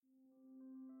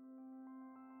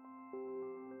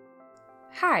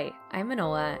Hi, I'm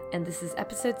Manola, and this is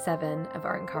episode 7 of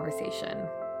Art and Conversation.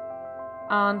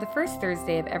 On the first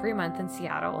Thursday of every month in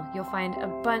Seattle, you'll find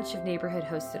a bunch of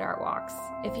neighborhood-hosted art walks.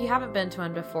 If you haven't been to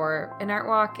one before, an art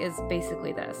walk is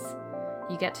basically this.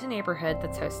 You get to a neighborhood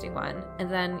that's hosting one,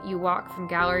 and then you walk from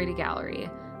gallery to gallery,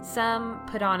 some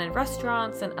put on in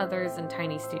restaurants and others in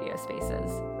tiny studio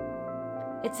spaces.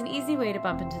 It's an easy way to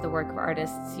bump into the work of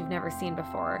artists you've never seen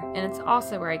before, and it's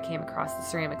also where I came across the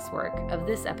ceramics work of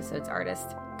this episode's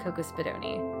artist, Coco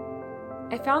Spadoni.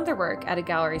 I found their work at a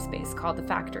gallery space called The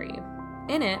Factory.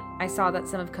 In it, I saw that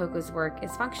some of Coco's work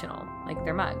is functional, like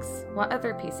their mugs, while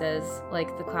other pieces,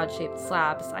 like the cloud-shaped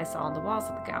slabs I saw on the walls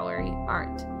of the gallery,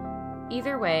 aren't.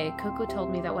 Either way, Coco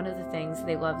told me that one of the things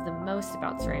they love the most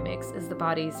about ceramics is the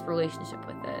body's relationship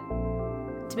with it.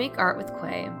 To make art with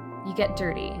clay, you get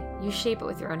dirty, you shape it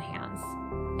with your own hands.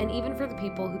 And even for the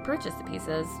people who purchase the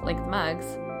pieces, like the mugs,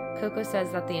 Coco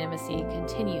says that the intimacy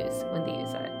continues when they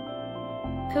use it.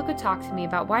 Coco talked to me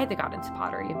about why they got into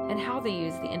pottery and how they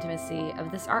use the intimacy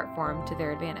of this art form to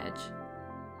their advantage.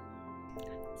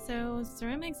 So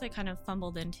ceramics I kind of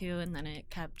fumbled into, and then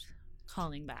it kept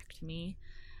calling back to me.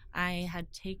 I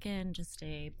had taken just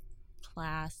a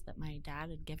class that my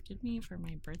dad had gifted me for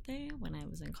my birthday when I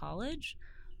was in college.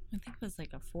 I think it was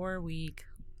like a 4-week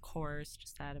course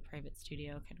just at a private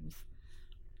studio, kind of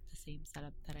the same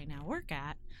setup that I now work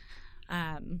at.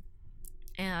 And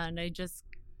I just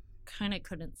kind of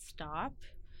couldn't stop.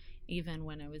 Even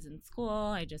when I was in school,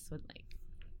 I just would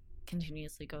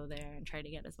continuously go there and try to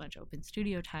get as much open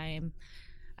studio time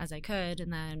as I could.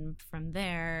 And then from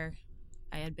there,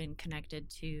 I had been connected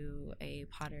to a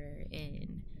potter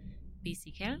in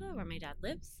BC, Canada, where my dad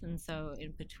lives. And so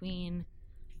in between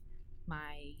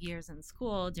my years in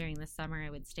school, during the summer,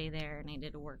 I would stay there, and I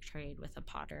did a work trade with a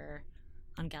potter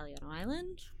on Galiano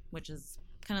Island, which is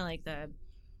kind of like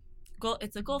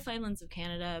it's the Gulf Islands of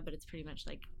Canada, but it's pretty much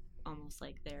almost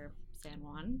like their San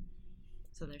Juan.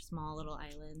 So they're small little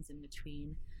islands in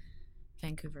between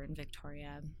Vancouver and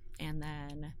Victoria. And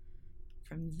then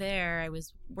from there, I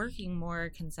was working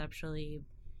more conceptually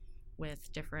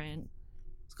with different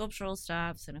sculptural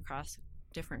stuffs and across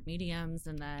different mediums,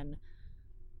 and then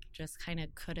just kind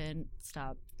of couldn't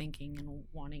stop thinking and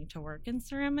wanting to work in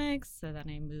ceramics. So then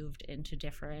I moved into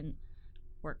different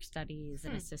work studies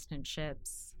and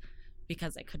assistantships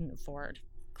because I couldn't afford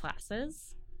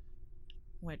classes,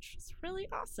 which is really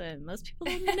awesome. Most people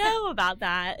don't know about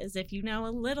that, is if you know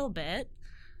a little bit,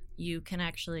 you can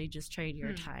actually just trade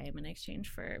your time in exchange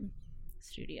for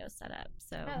studio setup.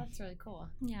 So that's really cool.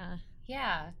 Yeah.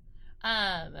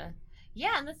 And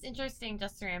that's interesting,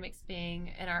 just ceramics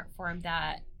being an art form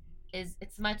that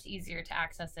it's much easier to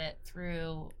access it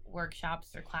through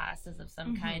workshops or classes of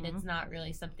some kind. It's not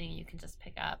really something you can just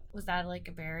pick up. Was that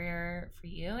a barrier for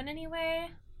you in any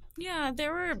way? Yeah,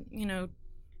 there were,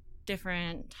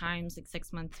 different times,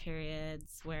 6-month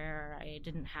periods where I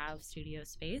didn't have studio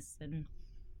space and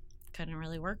couldn't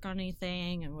really work on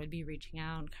anything, and would be reaching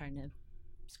out and kind of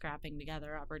scrapping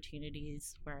together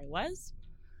opportunities where I was.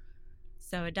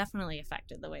 So it definitely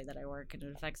affected the way that I work, and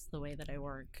it affects the way that I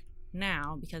work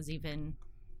now, because even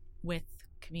with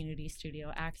community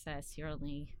studio access, you're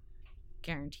only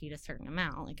guaranteed a certain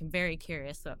amount. I'm very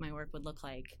curious what my work would look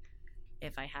like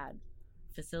if I had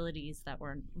facilities that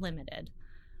weren't limited.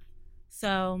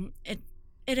 So it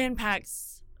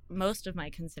impacts most of my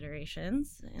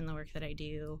considerations in the work that I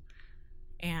do,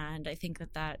 and I think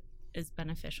that is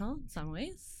beneficial in some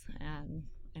ways, and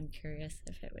I'm curious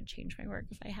if it would change my work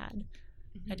if I had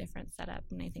a different setup.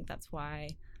 And I think that's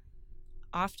why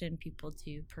often people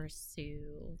do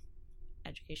pursue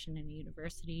education in a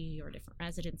university or different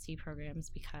residency programs,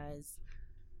 because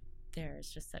there's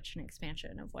just such an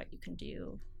expansion of what you can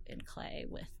do in clay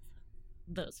with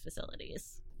those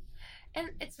facilities. And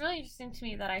it's really interesting to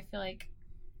me that I feel like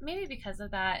maybe because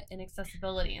of that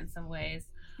inaccessibility in some ways,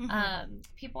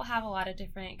 people have a lot of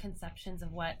different conceptions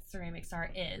of what ceramics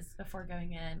art is before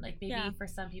going in. For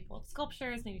some people it's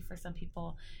sculptures, maybe for some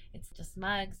people it's just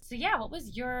mugs. So what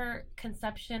was your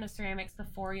conception of ceramics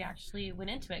before you actually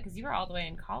went into it? Because you were all the way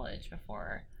in college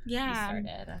before you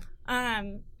started.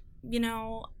 I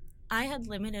had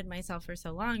limited myself for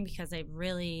so long because I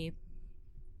really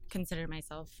considered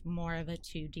myself more of a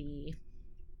 2D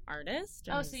artist.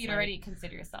 Oh, so you'd already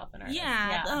consider yourself an artist.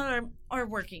 Or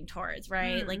working towards,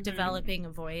 right? Developing a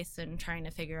voice and trying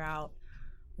to figure out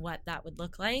what that would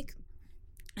look like.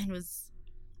 And was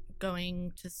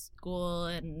going to school,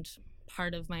 and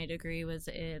part of my degree was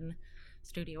in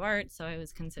studio art, so I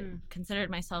was considered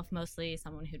myself mostly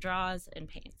someone who draws and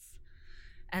paints.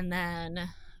 And then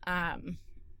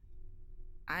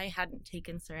I hadn't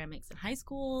taken ceramics in high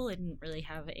school. I didn't really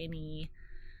have any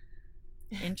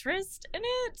interest in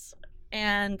it.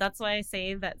 And that's why I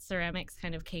say that ceramics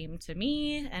kind of came to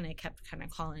me and it kept kind of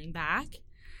calling back.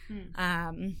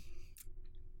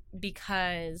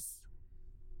 Because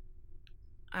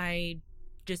I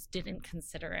just didn't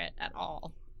consider it at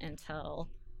all until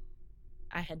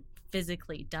I had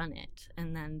physically done it.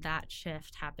 And then that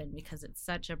shift happened because it's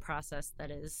such a process that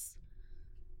is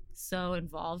so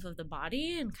involved with the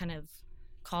body and kind of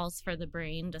calls for the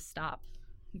brain to stop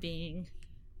being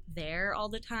there all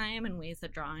the time in ways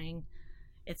that drawing,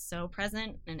 it's so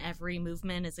present and every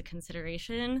movement is a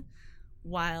consideration,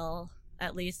 while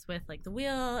at least with like the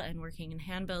wheel and working in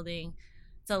hand building,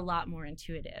 it's a lot more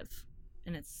intuitive.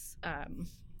 And it's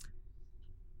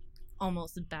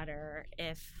almost better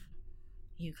if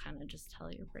you kind of just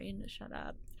tell your brain to shut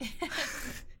up.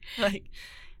 Like,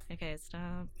 okay,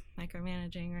 stop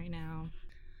micromanaging right now.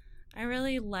 I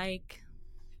really like,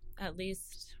 at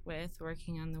least with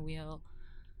working on the wheel,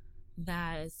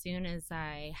 that as soon as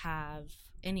I have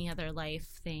any other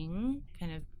life thing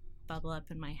kind of bubble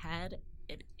up in my head,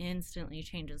 it instantly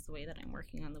changes the way that I'm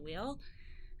working on the wheel.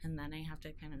 And then I have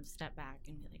to kind of step back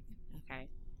and be like, okay,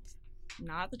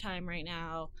 not the time right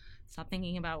now. Stop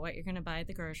thinking about what you're going to buy at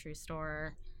the grocery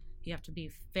store. You have to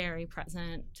be very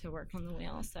present to work on the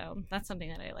wheel. So that's something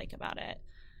that I like about it.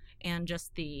 And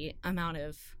just the amount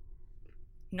of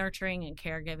nurturing and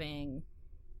caregiving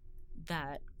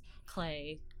that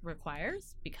clay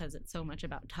requires, because it's so much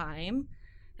about time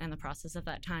and the process of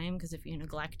that time. Because if you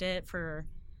neglect it for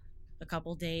a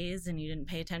couple days and you didn't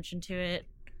pay attention to it,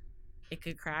 it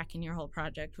could crack and your whole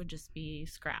project would just be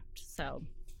scrapped. So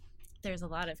there's a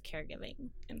lot of caregiving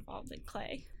involved in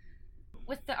clay.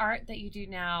 With the art that you do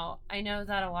now, I know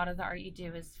that a lot of the art you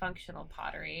do is functional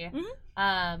pottery,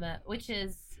 which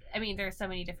is, I mean, there are so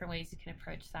many different ways you can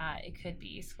approach that. It could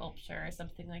be sculpture or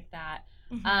something like that.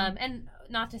 And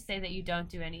not to say that you don't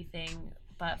do anything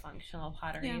but functional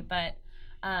pottery, but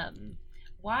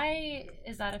why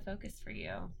is that a focus for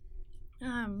you?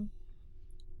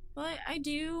 Well, I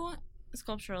do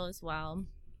sculptural as well.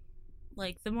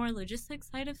 Like, the more logistic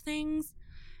side of things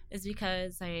is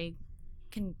because I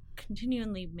can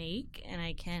continually make and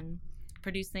I can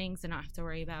produce things and not have to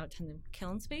worry about tons of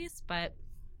kiln space. But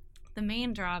the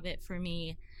main draw of it for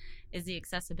me is the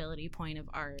accessibility point of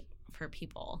art for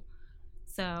people.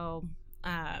 So,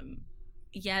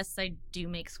 yes, I do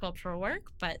make sculptural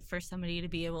work, but for somebody to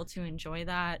be able to enjoy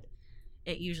that,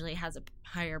 it usually has a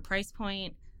higher price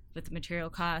point with the material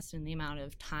cost and the amount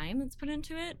of time that's put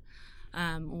into it.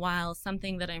 While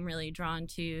something that I'm really drawn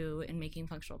to in making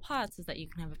functional pots is that you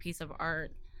can have a piece of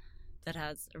art that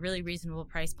has a really reasonable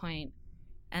price point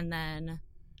and then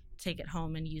take it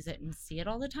home and use it and see it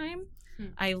all the time.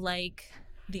 I like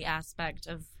the aspect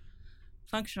of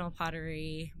functional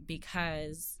pottery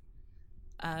because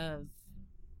of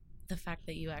the fact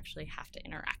that you actually have to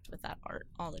interact with that art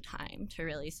all the time to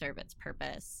really serve its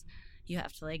purpose. You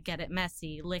have to like get it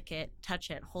messy, lick it,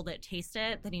 touch it, hold it, taste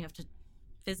it. Then you have to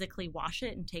physically wash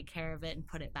it and take care of it and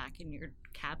put it back in your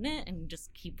cabinet and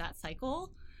just keep that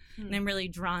cycle. And I'm really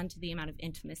drawn to the amount of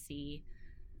intimacy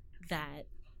that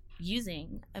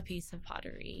using a piece of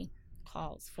pottery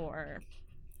calls for.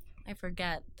 I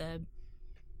forget the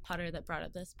potter that brought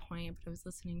up this point, but I was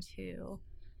listening to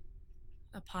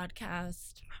a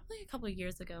podcast probably a couple of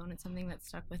years ago, and it's something that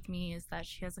stuck with me, is that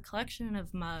she has a collection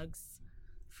of mugs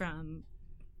from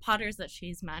potters that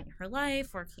she's met in her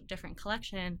life or different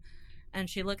collection, and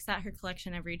she looks at her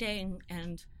collection every day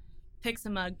and picks a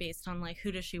mug based on like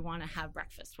who does she want to have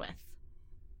breakfast with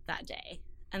that day.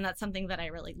 And that's something that I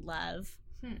really love.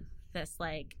 This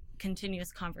like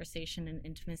continuous conversation and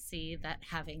intimacy that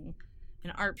having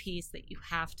an art piece that you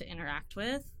have to interact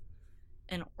with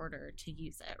in order to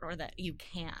use it, or that you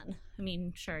can. I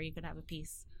mean, sure, you could have a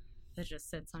piece that just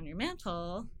sits on your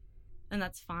mantle and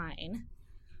that's fine,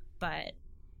 but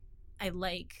I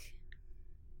like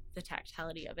the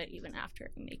tactility of it even after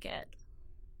I make it.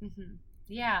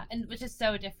 Yeah, and which is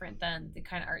so different than the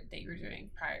kind of art that you were doing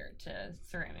prior to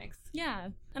ceramics. Yeah,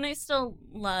 and I still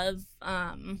love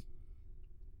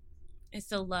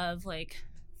like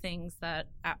things that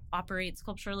operate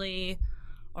sculpturally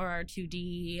or are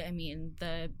 2D. I mean,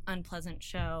 the Unpleasant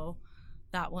Show,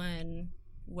 that one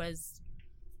was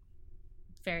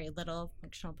very little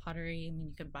functional pottery. I mean,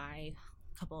 you could buy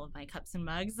a couple of my cups and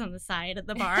mugs on the side of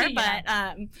the bar, but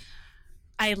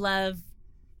I love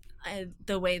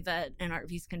the way that an art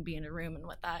piece can be in a room and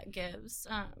what that gives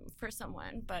for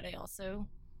someone. But I also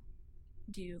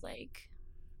do like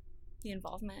the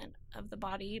involvement of the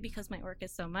body, because my work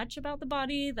is so much about the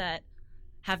body that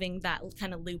having that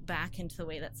kind of loop back into the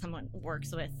way that someone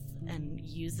works with and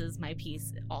uses my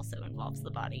piece also involves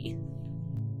the body.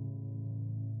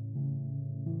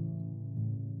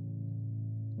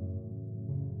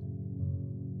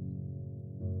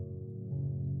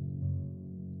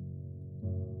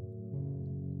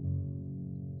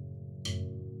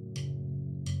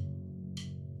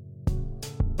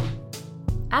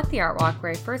 At the art walk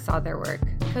where I first saw their work,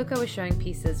 Coco was showing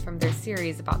pieces from their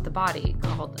series about the body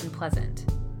called Unpleasant.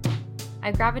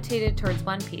 I gravitated towards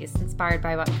one piece inspired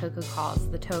by what Coco calls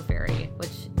the toe fairy,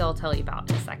 which they'll tell you about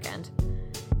in a second.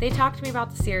 They talked to me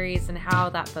about the series and how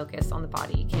that focus on the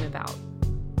body came about.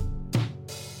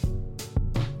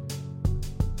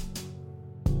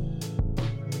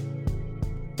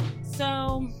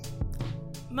 So,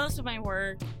 most of my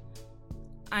work,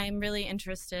 I'm really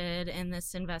interested in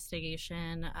this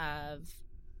investigation of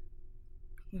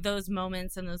those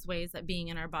moments and those ways that being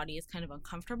in our body is kind of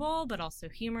uncomfortable, but also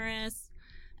humorous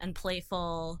and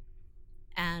playful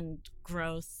and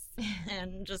gross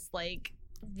and just like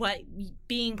what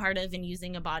being part of and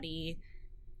using a body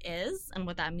is and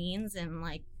what that means and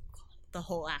like the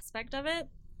whole aspect of it.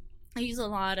 I use a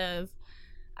lot of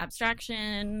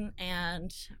abstraction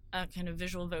and a kind of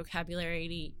visual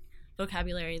vocabulary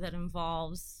that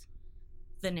involves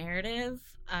the narrative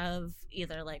of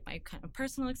either like my kind of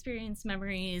personal experience,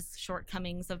 memories,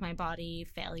 shortcomings of my body,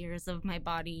 failures of my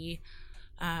body,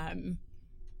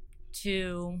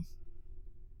 to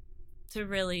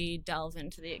really delve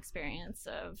into the experience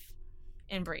of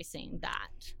embracing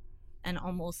that and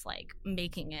almost like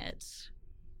making it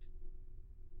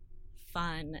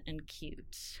fun and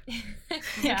cute.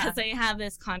 Because I have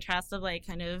this contrast of like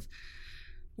kind of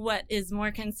what is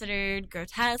more considered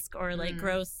grotesque or like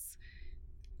gross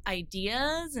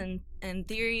ideas and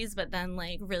theories, but then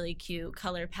like really cute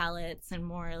color palettes and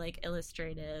more like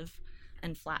illustrative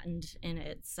and flattened in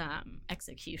its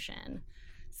execution.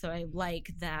 So I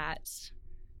like that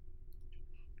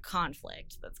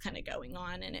conflict that's kind of going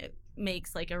on, and it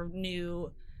makes like a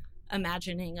new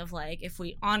imagining of like if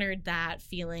we honored that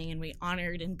feeling and we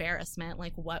honored embarrassment,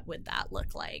 like what would that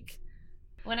look like?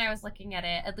 When I was looking at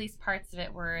it, at least parts of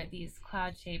it were these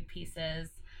cloud-shaped pieces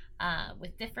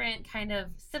with different kind of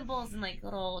symbols and like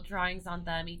little drawings on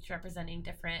them, each representing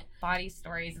different body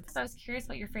stories. So I was curious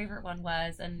what your favorite one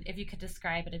was and if you could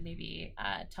describe it and maybe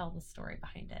tell the story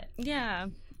behind it. Yeah.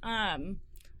 I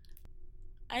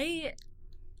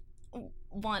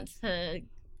want to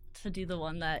do the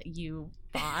one that you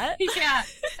bought. Yeah,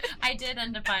 I did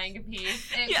end up buying a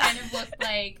piece. It kind of looked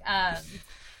like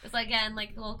it was again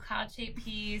like a little cloud-shaped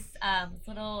piece,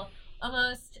 little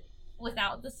almost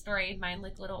without the story in mind,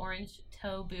 like little orange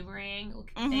toe boomerang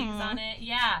things on it.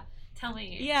 Yeah, tell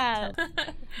me. Yeah,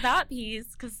 that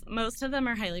piece, because most of them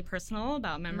are highly personal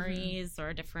about memories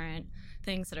or different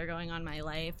things that are going on in my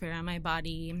life or on my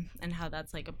body, and how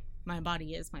that's like my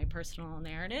body is my personal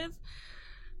narrative.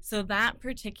 So that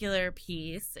particular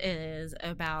piece is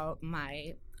about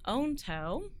my own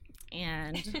toe,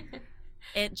 and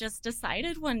it just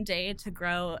decided one day to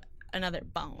grow another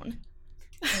bone.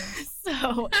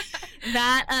 So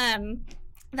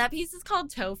that piece is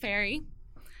called Toe Fairy.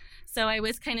 So I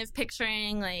was kind of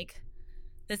picturing like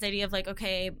this idea of like,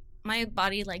 okay, my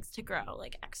body likes to grow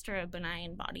like extra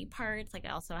benign body parts. Like I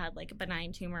also had like a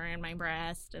benign tumor in my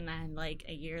breast, and then like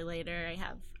a year later I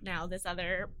have now this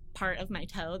other part of my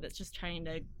toe that's just trying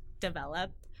to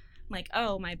develop. I'm like,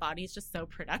 oh, my body's just so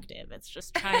productive. It's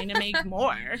just trying to make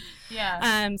more.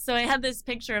 Yeah. So I had this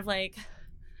picture of like,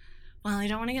 well, I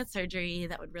don't want to get surgery.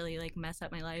 That would really like mess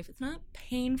up my life. It's not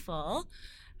painful.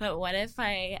 But what if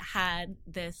I had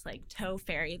this like toe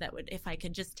fairy that would, if I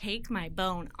could just take my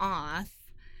bone off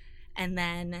and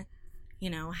then,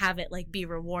 you know, have it like be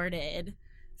rewarded.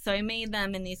 So I made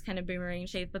them in these kind of boomerang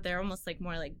shapes, but they're almost like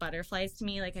more like butterflies to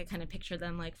me. Like I kind of picture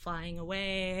them like flying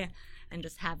away and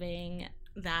just having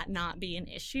that not be an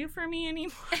issue for me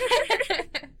anymore.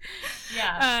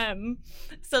 Yeah.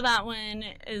 So that one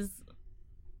is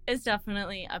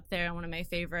definitely up there, one of my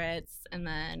favorites. And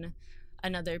then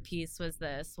another piece was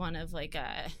this one of like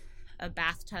a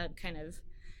bathtub kind of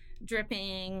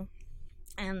dripping.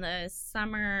 And the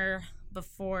summer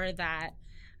before that,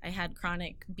 I had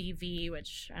chronic BV,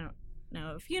 which I don't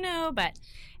know if you know, but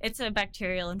it's a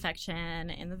bacterial infection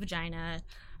in the vagina.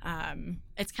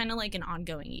 It's kind of like an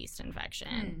ongoing yeast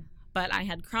infection, but I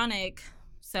had chronic,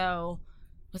 so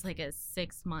it was like a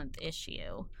 6-month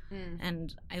issue.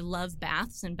 And I love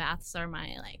baths, and baths are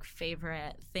my like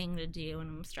favorite thing to do when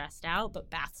I'm stressed out, but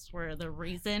baths were the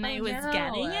reason I was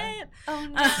getting it. Oh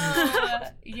no.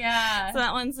 Yeah. So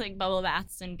that one's like bubble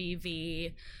baths and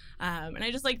BV. And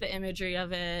I just like the imagery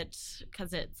of it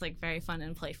because it's like very fun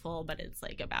and playful, but it's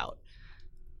like about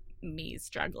me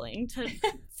struggling to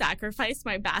sacrifice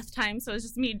my bath time. So it's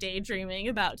just me daydreaming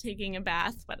about taking a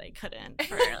bath, but I couldn't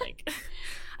for like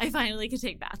I finally could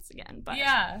take baths again. But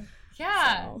yeah.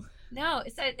 So. No,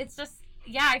 it's just,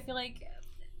 yeah, I feel like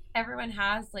everyone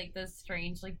has like those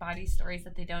strange like body stories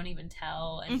that they don't even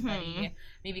tell anybody,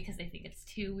 maybe because they think it's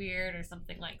too weird or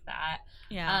something like that.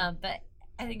 Yeah. But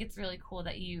I think it's really cool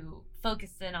that you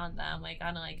focus in on them like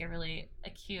on like a really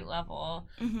acute level.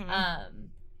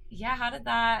 Yeah, how did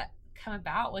that come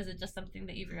about? Was it just something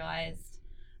that you realized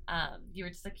you were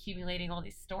just accumulating all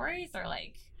these stories, or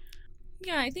like?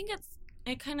 Yeah, I think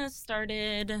it kind of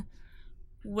started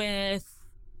with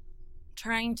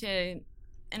trying to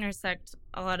intersect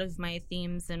a lot of my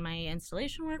themes in my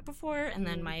installation work before, and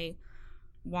then my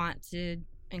want to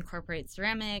incorporate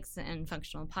ceramics and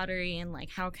functional pottery, and like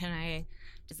how can I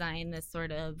design this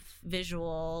sort of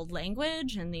visual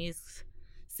language and these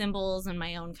symbols and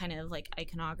my own kind of like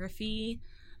iconography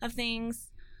of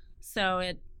things. So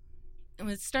it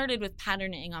was started with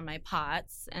patterning on my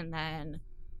pots, and then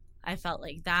I felt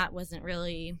like that wasn't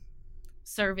really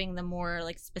serving the more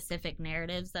like specific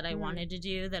narratives that I wanted to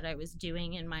do, that I was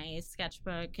doing in my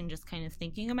sketchbook and just kind of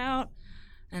thinking about,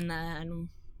 and then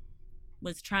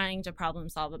was trying to problem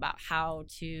solve about how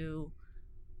to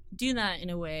do that in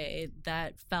a way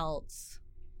that felt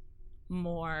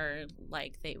more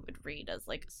like they would read as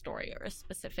like a story or a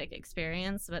specific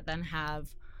experience, but then have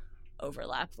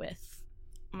overlap with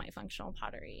my functional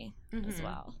pottery as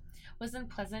well. Wasn't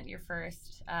Pleasant your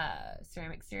first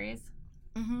ceramic series?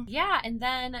 Yeah, and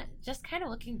then just kind of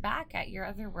looking back at your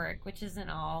other work, which isn't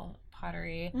all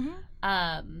pottery,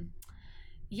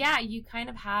 yeah, you kind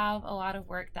of have a lot of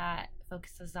work that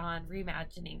focuses on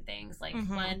reimagining things. Like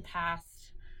one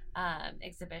past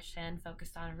exhibition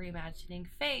focused on reimagining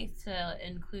faith to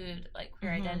include like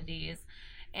queer identities,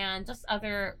 and just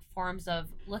other forms of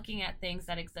looking at things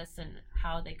that exist and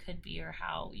how they could be or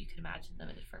how you could imagine them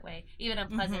in a different way. Even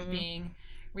Unpleasant being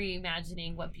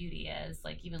reimagining what beauty is,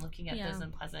 like even looking at those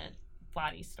unpleasant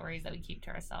body stories that we keep to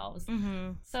ourselves.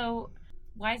 So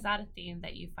why is that a theme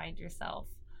that you find yourself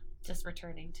just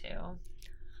returning to?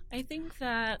 I think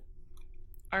that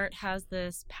art has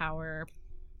this power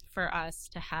for us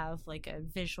to have like a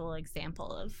visual example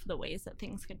of the ways that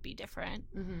things could be different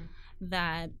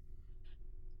that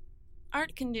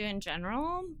art can do in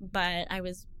general, but I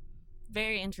was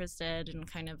very interested in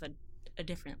kind of a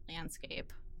different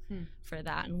landscape for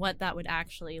that and what that would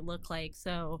actually look like.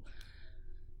 So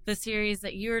the series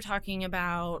that you were talking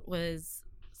about was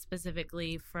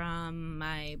specifically from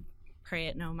my Pray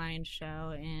It No Mind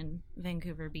show in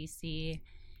Vancouver, BC,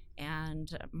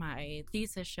 and my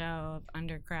thesis show of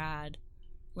undergrad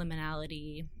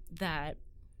liminality, that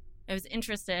I was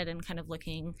interested in kind of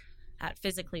looking at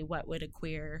physically what would a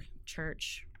queer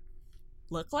church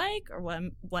look like, or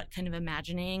what kind of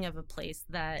imagining of a place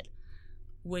that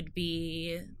would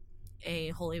be a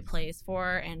holy place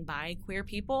for and by queer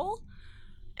people.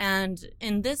 And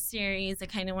in this series, I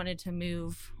kind of wanted to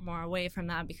move more away from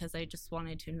that because I just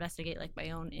wanted to investigate like my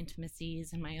own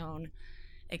intimacies and my own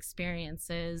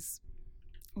experiences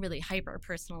really hyper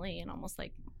personally and almost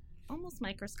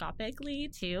microscopically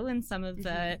too in some of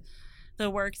the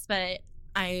works. But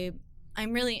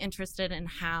I'm really interested in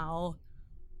how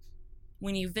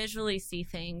when you visually see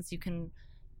things, you can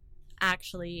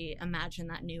actually imagine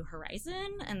that new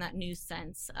horizon and that new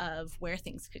sense of where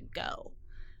things could go,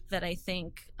 that I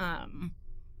think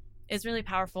is really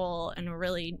powerful and a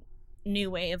really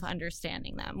new way of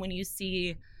understanding them. When you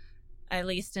see, at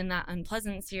least in that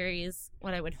Unpleasant series,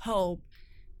 what I would hope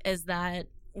is that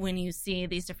when you see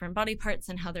these different body parts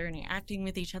and how they're interacting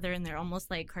with each other and they're almost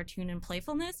like cartoon and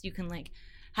playfulness, you can like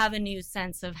have a new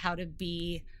sense of how to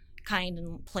be kind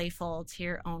and playful to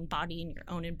your own body and your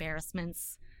own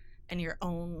embarrassments and your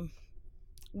own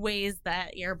ways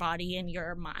that your body and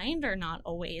your mind are not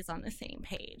always on the same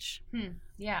page.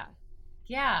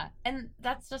 Yeah. And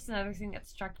that's just another thing that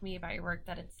struck me about your work,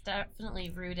 that it's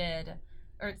definitely rooted,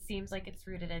 or it seems like it's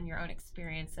rooted in your own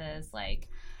experiences, like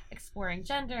exploring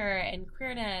gender and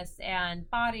queerness and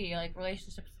body, like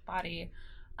relationships with body.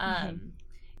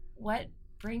 What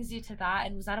brings you to that,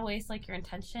 and was that always like your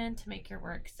intention to make your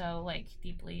work so like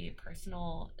deeply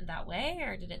personal in that way,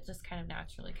 or did it just kind of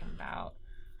naturally come about?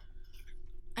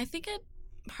 I think it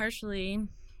partially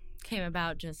came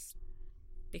about just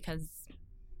because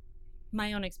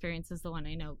my own experience is the one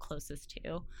I know closest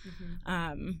to.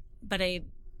 But I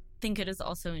think it is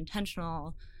also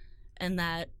intentional in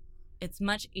that it's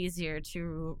much easier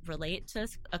to relate to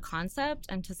a concept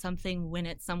and to something when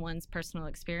it's someone's personal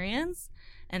experience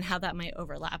and how that might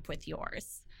overlap with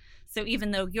yours. So even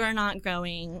though you're not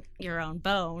growing your own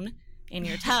bone in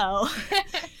your toe,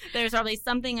 there's probably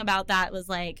something about that was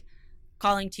like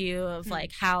calling to you of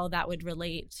like how that would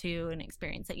relate to an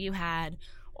experience that you had,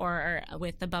 or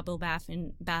with the bubble bath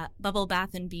and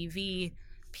BV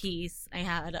piece, I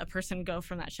had a person go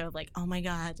from that show of like, oh my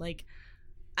God, like,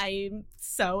 I'm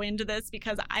so into this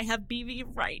because I have BV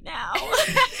right now.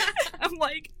 I'm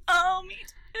like, oh, me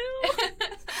too.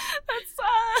 That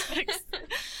sucks.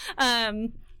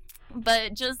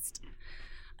 But just,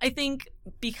 I think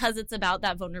because it's about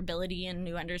that vulnerability and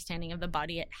new understanding of the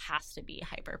body, it has to be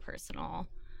hyper personal,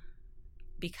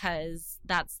 because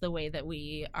that's the way that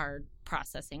we are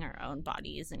processing our own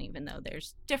bodies. And even though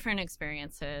there's different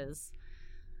experiences,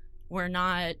 we're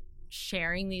not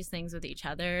sharing these things with each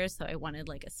other. So I wanted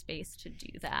like a space to do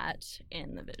that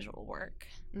in the visual work.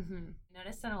 Mm-hmm. I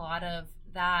noticed in a lot of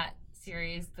that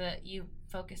series that you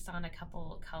focused on a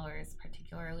couple colors,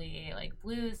 particularly like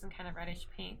blues and kind of reddish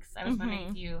pinks. I was wondering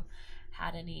if you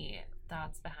had any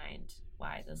thoughts behind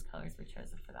why those colors were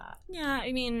chosen for that. Yeah,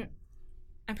 I mean,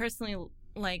 I personally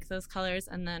like those colors,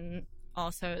 and then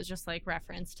also it's just like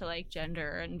reference to like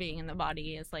gender and being in the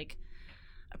body as like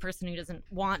a person who doesn't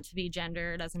want to be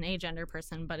gendered as an agender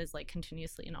person, but is like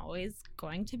continuously and always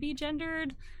going to be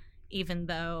gendered, even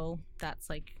though that's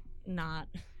like not,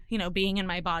 you know, being in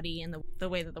my body and the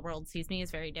way that the world sees me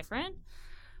is very different.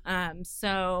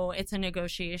 So it's a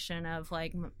negotiation of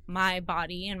like my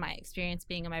body and my experience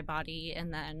being in my body,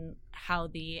 and then how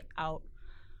the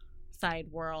outside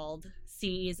world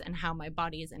sees and how my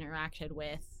body is interacted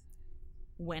with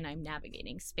when I'm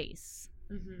navigating space.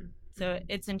 Mm-hmm. So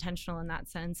it's intentional in that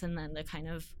sense. And then the kind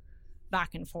of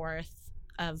back and forth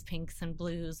of pinks and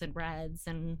blues and reds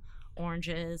and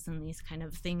oranges and these kind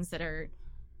of things that are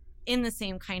in the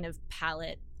same kind of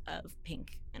palette of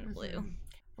pink and blue. Mm-hmm.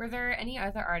 Were there any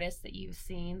other artists that you've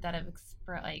seen that have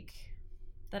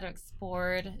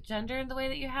explored gender in the way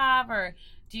that you have, or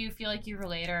do you feel like you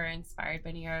relate or are inspired by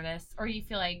any artists, or you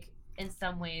feel like in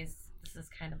some ways this is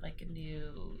kind of like a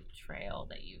new trail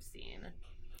that you've seen?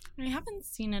 I haven't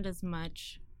seen it as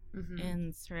much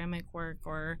in ceramic work,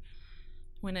 or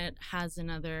when it has in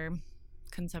other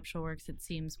conceptual works, it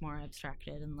seems more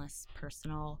abstracted and less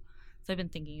personal. So I've been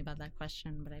thinking about that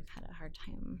question, but I've had a hard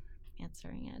time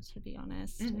answering it, to be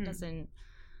honest. It doesn't.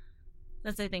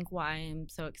 That's, I think, why I'm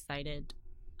so excited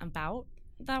about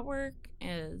that work,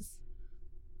 is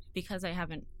because I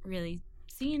haven't really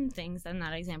seen things in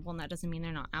that example, and that doesn't mean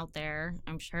they're not out there.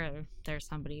 I'm sure there's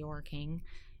somebody working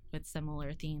with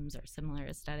similar themes or similar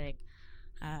aesthetic.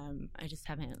 I just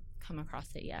haven't come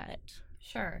across it yet.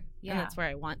 Sure. Yeah. And that's where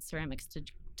I want ceramics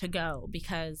to go,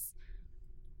 because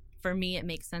for me it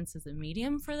makes sense as a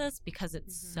medium for this, because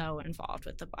it's so involved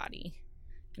with the body,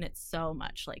 and it's so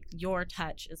much like your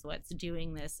touch is what's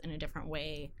doing this in a different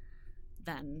way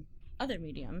than other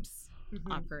mediums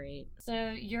operate.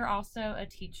 So you're also a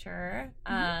teacher,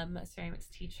 a ceramics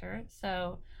teacher.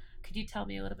 So could you tell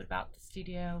me a little bit about the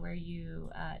studio where you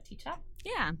teach at?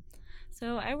 Yeah.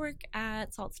 So I work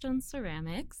at Saltstone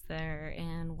Ceramics. They're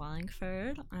in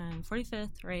Wallingford on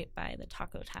 45th, right by the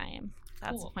Taco Time.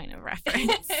 That's a point of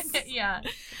reference. Yeah.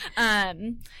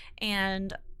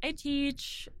 And I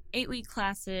teach 8-week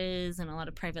classes and a lot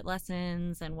of private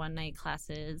lessons and one-night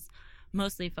classes,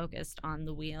 mostly focused on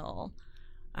the wheel.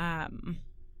 What other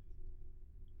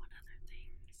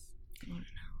things do you want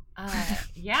to know?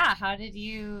 Yeah. How did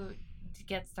you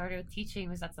get started with teaching?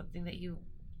 Was that something that you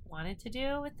wanted to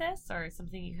do with this, or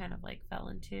something you kind of like fell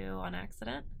into on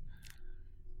accident?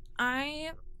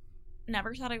 I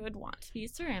never thought I would want to be a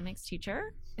ceramics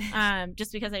teacher,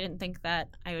 just because I didn't think that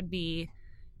I would be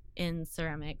in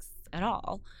ceramics at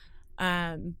all.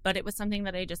 But it was something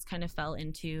that I just kind of fell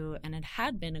into, and it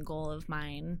had been a goal of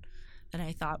mine that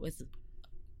I thought was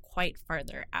quite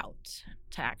farther out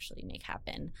to actually make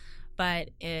happen.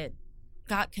 But it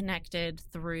got connected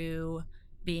through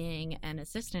being an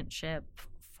assistantship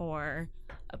for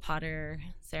a potter,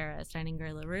 Sarah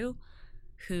Steininger-LaRue,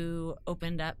 who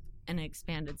opened up an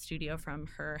expanded studio from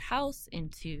her house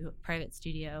into a private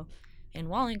studio in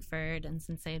Wallingford. And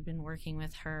since I had been working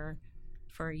with her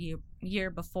for a year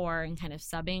before and kind of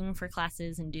subbing for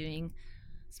classes and doing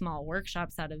small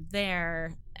workshops out of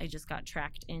there, I just got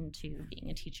tracked into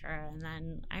being a teacher, and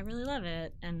then I really love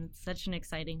it. And it's such an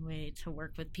exciting way to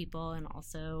work with people, and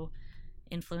also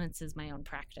influences my own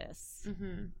practice.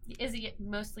 Is it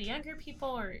mostly younger people,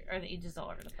 or are the ages all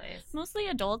over the place? Mostly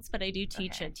adults, but I do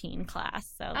teach a teen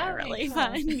class, so they're really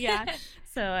fun. Yeah.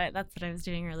 So that's what I was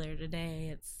doing earlier today.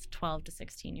 It's 12 to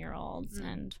 16-year-olds,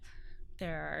 and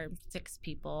there are 6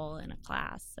 people in a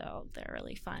class, so they're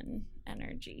really fun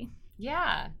energy.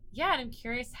 Yeah. And I'm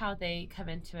curious how they come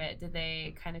into it. Did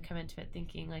they kind of come into it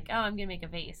thinking like, oh, I'm going to make a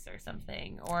vase or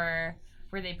something? Or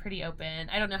were they pretty open?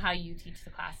 I don't know how you teach the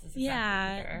classes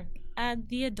exactly. Yeah.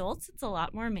 The adults, it's a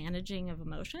lot more managing of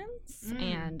emotions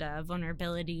and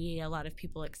vulnerability. A lot of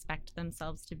people expect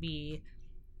themselves to be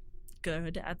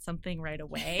good at something right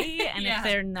away. And Yeah. if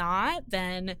they're not,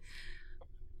 then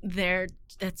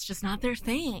that's just not their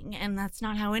thing. And that's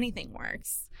not how anything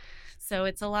works. So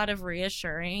it's a lot of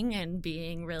reassuring and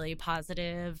being really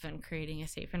positive and creating a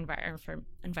safe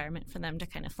environment for them to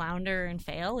kind of flounder and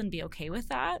fail and be okay with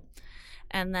that.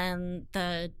 And then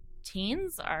the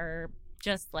teens are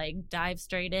just like dive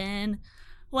straight in.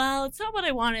 Well, it's not what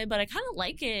I wanted, but I kind of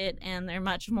like it. And they're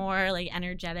much more like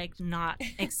energetic, not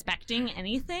expecting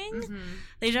anything. Mm-hmm.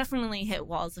 They definitely hit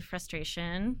walls of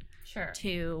frustration Sure.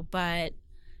 too, but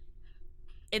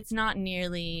it's not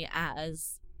nearly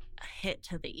as a hit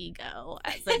to the ego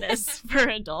as it is for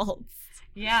adults.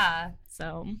 Yeah.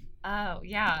 So. Oh,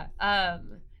 yeah.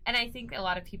 And I think a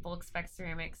lot of people expect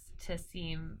ceramics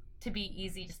to be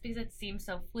easy just because it seems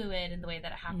so fluid in the way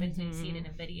that it happens when you see it in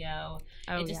a video.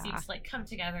 It just seems to like come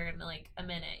together in like a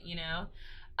minute, you know?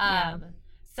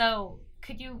 So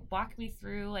could you walk me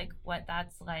through like what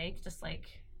that's like? Just like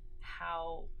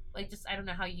how, like, just, I don't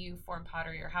know how you form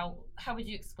pottery, or how would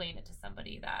you explain it to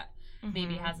somebody that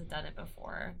maybe hasn't done it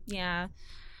before? Yeah.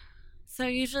 So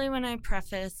usually when I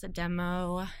preface a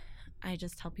demo, I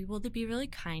just tell people to be really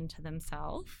kind to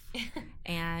themselves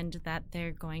and that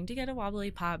they're going to get a wobbly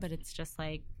pot, but it's just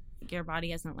like your body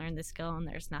hasn't learned the skill and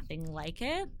there's nothing like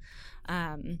it.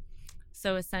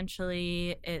 So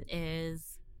essentially it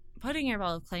is putting your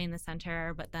ball of clay in the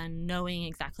center, but then knowing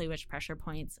exactly which pressure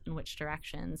points and which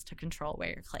directions to control where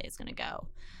your clay is going to go.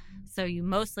 So you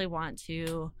mostly want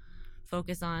to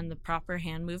focus on the proper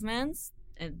hand movements,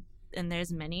 and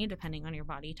there's many depending on your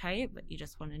body type, but you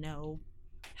just want to know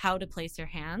how to place your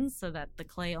hands so that the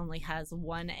clay only has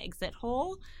one exit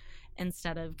hole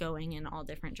instead of going in all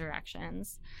different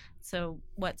directions. So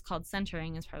what's called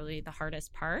centering is probably the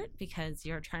hardest part, because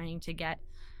you're trying to get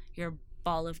your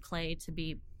ball of clay to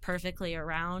be perfectly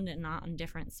around and not on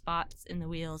different spots in the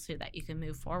wheel so that you can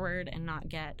move forward and not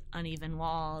get uneven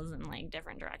walls and like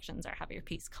different directions or have your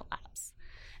piece collapse.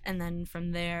 And then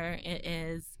from there, it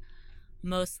is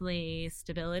mostly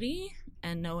stability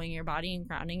and knowing your body and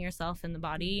grounding yourself in the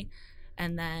body,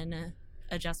 and then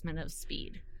adjustment of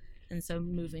speed. And so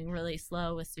moving really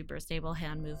slow with super stable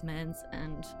hand movements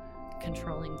and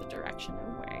controlling the direction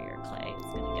of where your clay is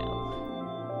going to go.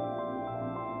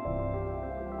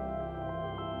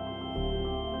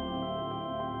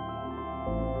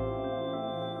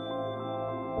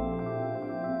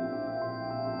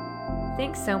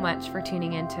 Thanks so much for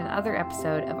tuning in to another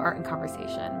episode of Art and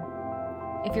Conversation.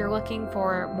 If you're looking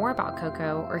for more about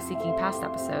Coco or seeking past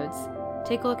episodes,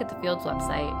 take a look at the Fields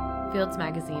website,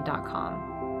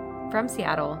 fieldsmagazine.com. From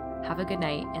Seattle, have a good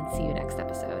night and see you next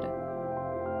episode.